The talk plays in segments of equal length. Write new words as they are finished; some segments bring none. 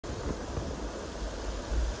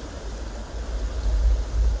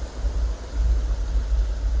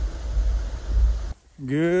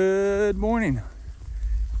Good morning.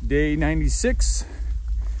 Day 96,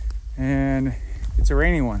 and it's a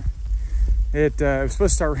rainy one. It was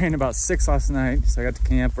supposed to start raining about 6 last night, so I got to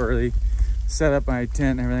camp early, set up my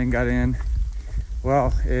tent and everything, got in.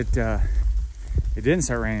 Well, it didn't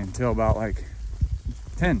start raining until about like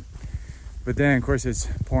 10. But then, of course, it's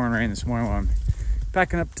pouring rain this morning while I'm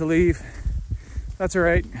packing up to leave. That's all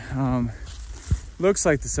right. Looks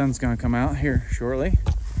like the sun's gonna come out here shortly.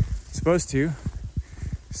 It's supposed to.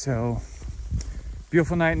 So,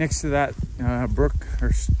 beautiful night next to that brook,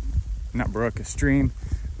 or not brook, a stream,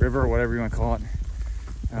 river, whatever you want to call it.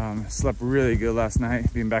 Slept really good last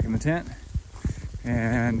night, being back in the tent.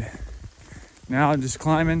 And now I'm just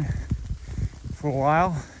climbing for a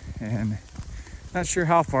while, and not sure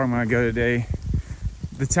how far I'm gonna go today.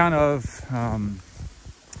 The town of, I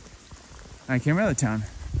can't remember the town.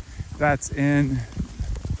 That's in,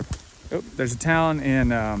 there's a town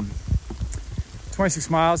in 26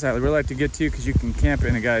 miles I'd really like to get to, because you can camp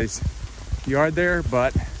in a guy's yard there,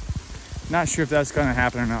 but not sure if that's going to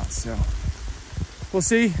happen or not. So we'll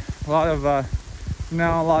see. A lot of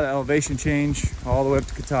elevation change all the way up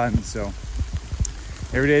to Katahdin. So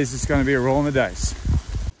every day is just going to be a roll in the dice.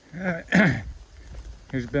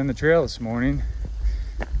 Here's been the trail this morning.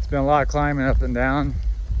 It's been a lot of climbing up and down,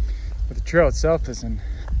 but the trail itself is in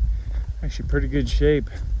actually pretty good shape.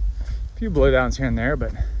 A few blowdowns here and there,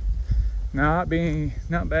 but not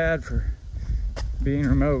bad for being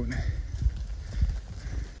remote.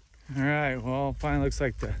 All right, well, finally looks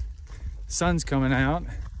like the sun's coming out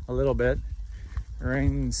a little bit. The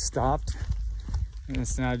rain stopped, and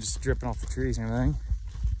it's now just dripping off the trees and everything.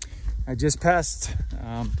 I just passed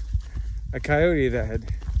a coyote that had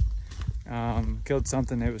killed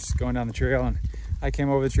something that was going down the trail, and I came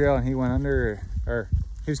over the trail and he went under, or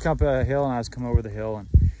he was coming up a hill and I was coming over the hill, and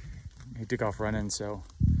he took off running. So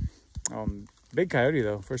big coyote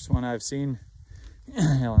though, first one I've seen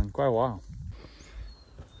in quite a while.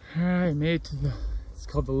 All right, made it to it's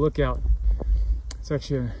called the Lookout. It's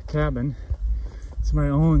actually a cabin somebody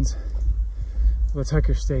owns. Let's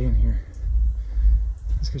hiker stay in here.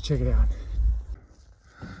 Let's go check it out.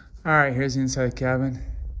 All right, here's the inside the cabin.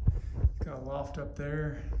 It's got a loft up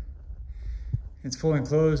there. It's fully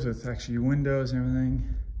enclosed with actually windows and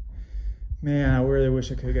everything. Man, I really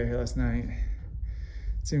wish I could have got here last night.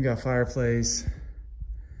 It's even got a fireplace.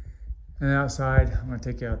 And outside, I'm gonna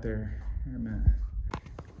take you out there in a minute.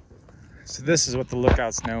 So this is what the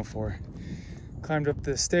Lookout's known for. Climbed up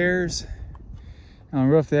the stairs. On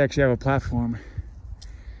the roof, they actually have a platform.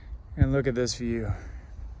 And look at this view.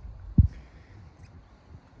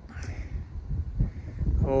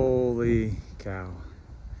 Holy cow.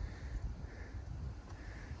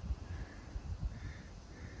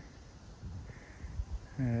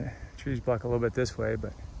 Trees block a little bit this way,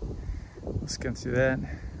 but we'll skim through that. And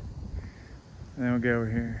then we'll go over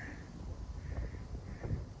here.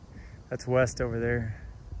 That's west over there.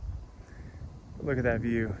 Look at that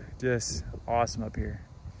view. Just awesome up here.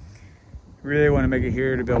 Really want to make it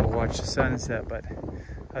here to be able to watch the sunset, but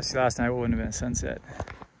obviously last night it wouldn't have been a sunset.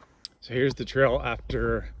 So here's the trail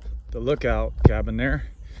after the Lookout cabin there,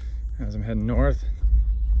 as I'm heading north.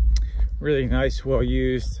 Really nice, well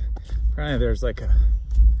used. Apparently there's like a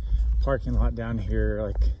parking lot down here,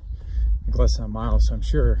 like less than a mile, so I'm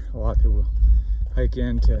sure a lot of people hike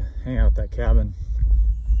in to hang out at that cabin.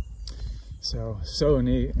 So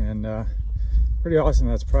neat, and pretty awesome.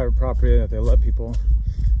 That's private property that they let people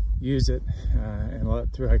use it and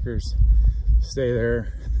let through hikers stay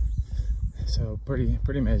there. So pretty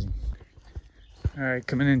amazing. All right,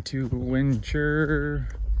 coming into Wincher,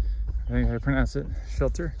 I think I pronounce it,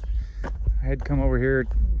 shelter. I had to come over here.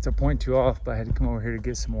 It's a 0.2 off, but I had to come over here to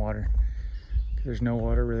get some water. There's no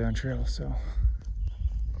water really on trail, so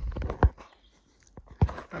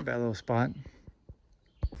not a bad little spot.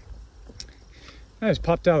 I just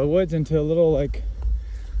popped out of the woods into a little like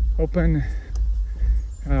open,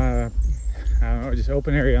 I don't know, just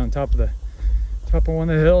open area on top of one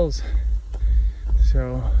of the hills.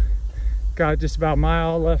 So got just about a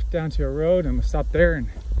mile left down to a road. I'm gonna stop there and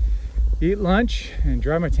eat lunch and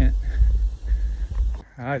dry my tent.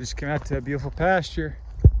 I just came out to a beautiful pasture.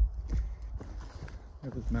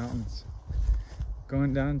 Look at the mountains.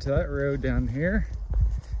 Going down to that road down here,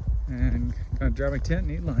 and gonna dry my tent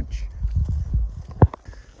and eat lunch.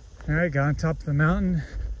 All right, got on top of the mountain,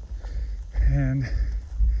 and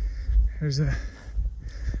there's a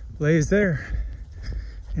blaze there,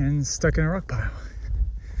 and stuck in a rock pile.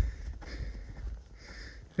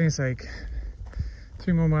 I think it's like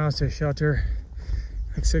 3 more miles to a shelter,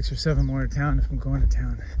 like 6 or 7 more to town if I'm going to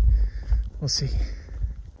town. We'll see.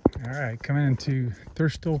 All right, coming into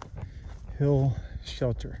Thirstle Hill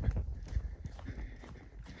shelter.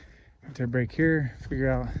 After a break here, figure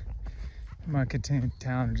out if I'm gonna continue in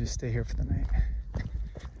town or just stay here for the night.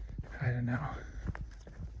 I don't know.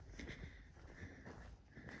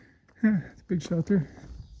 It's a big shelter.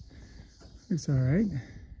 Looks all right.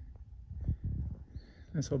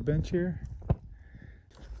 Nice little bench here.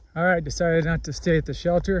 All right, decided not to stay at the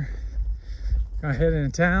shelter. Gonna head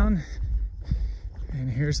into town. And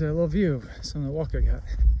here's a little view of some of the walk I got.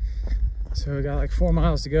 So we got like 4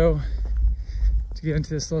 miles to go to get into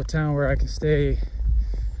this little town where I can stay.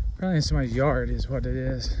 Probably in somebody's yard is what it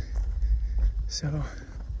is. So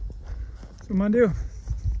that's what I'm gonna do.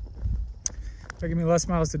 That'll give me less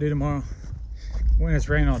miles to do tomorrow when it's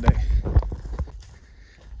rain all day.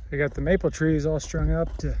 They got the maple trees all strung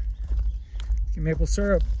up to get maple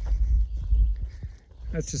syrup.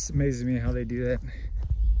 That's just amazing to me how they do that.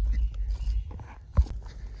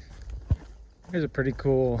 Here's a pretty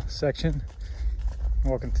cool section.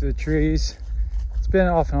 Walking through the trees. It's been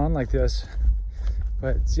off and on like this,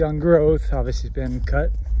 but it's young growth. Obviously it's been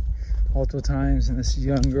cut multiple times, and this is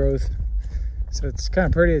young growth. So it's kind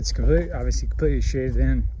of pretty. It's obviously completely shaded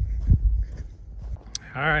in.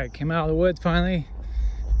 All right, came out of the woods finally.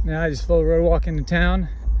 Now I just followed the road, walk into town.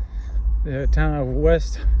 The town of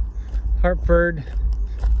West Hartford,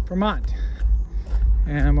 Vermont.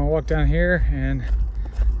 And I'm gonna walk down here, and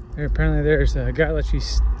apparently there's a guy that lets you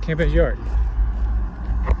camp in his yard.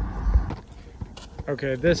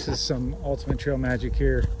 Okay, this is some ultimate trail magic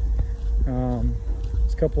here.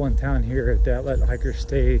 There's a couple in town here that let hikers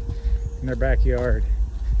stay in their backyard.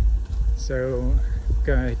 So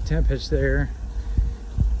got a tent pitch there.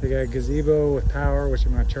 They got a gazebo with power, which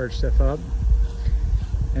I'm gonna charge stuff up.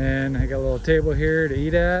 And I got a little table here to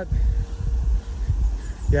eat at.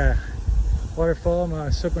 Yeah, waterfall, I'm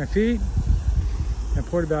gonna soak my feet. And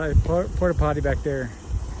porta potty back there.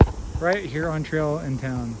 Right here on trail in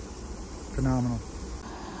town. Phenomenal.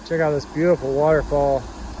 Check out this beautiful waterfall.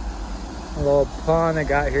 A little pond I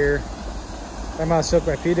got here. I'm gonna soak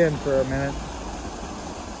my feet in for a minute.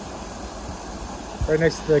 Right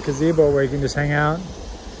next to the gazebo where you can just hang out.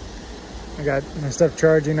 I got my stuff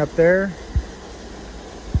charging up there.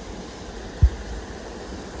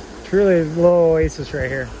 Truly a little oasis right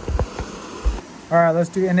here. All right, let's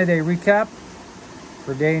do end of day recap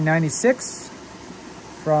for day 96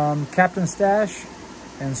 from Captain Stash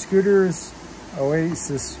and Scooter's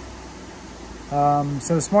Oasis.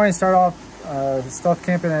 So this morning started off stealth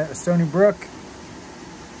camping at Stony Brook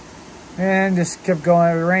and just kept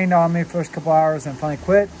going. It rained on me first couple hours and finally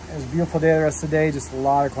quit. It was a beautiful day the rest of the day, just a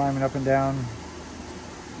lot of climbing up and down.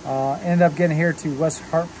 Ended up getting here to West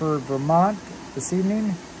Hartford, Vermont this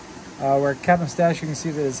evening, where Captain Stash, you can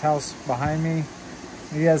see that his house behind me.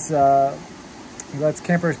 He has he lets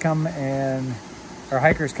campers come and, or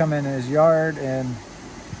hikers come in his yard, and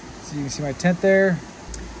so you can see my tent there.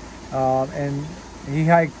 And he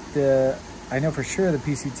hiked the, I know for sure the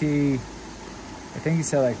PCT, I think he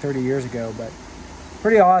said like 30 years ago, but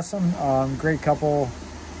pretty awesome. Great couple.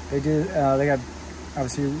 They got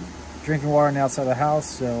obviously drinking water on the outside of the house.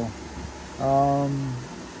 So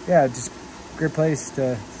yeah, just great place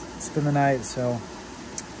to spend the night. So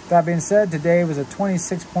that being said, today was a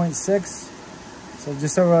 26.6. So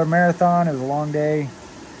just over a marathon. It was a long day.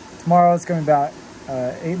 Tomorrow it's going to be about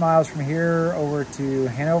 8 miles from here over to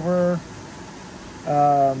Hanover,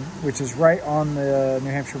 which is right on the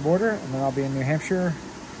New Hampshire border, and then I'll be in New Hampshire.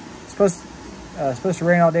 It's supposed to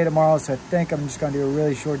rain all day tomorrow, so I think I'm just going to do a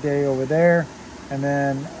really short day over there, and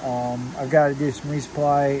then I've got to do some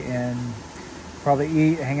resupply and probably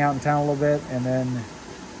eat, hang out in town a little bit, and then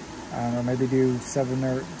I don't know, maybe do 6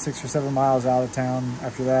 or 7 miles out of town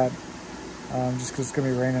after that, just because it's going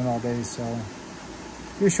to be raining all day. So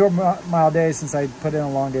do a short mile day since I put in a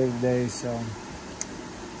long day today. So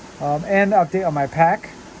and update on my pack.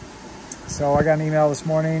 So I got an email this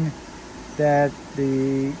morning that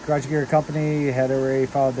the Garage Gear company had already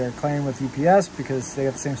filed their claim with UPS because they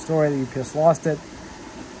got the same story that UPS lost it.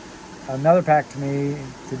 Another pack to me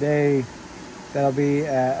today that'll be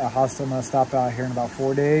at a hostel I'm going to stop out here in about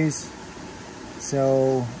 4 days.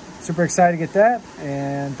 So super excited to get that,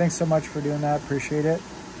 and thanks so much for doing that. Appreciate it.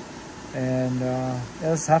 And yeah,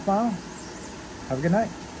 this is half mile. Have a good night.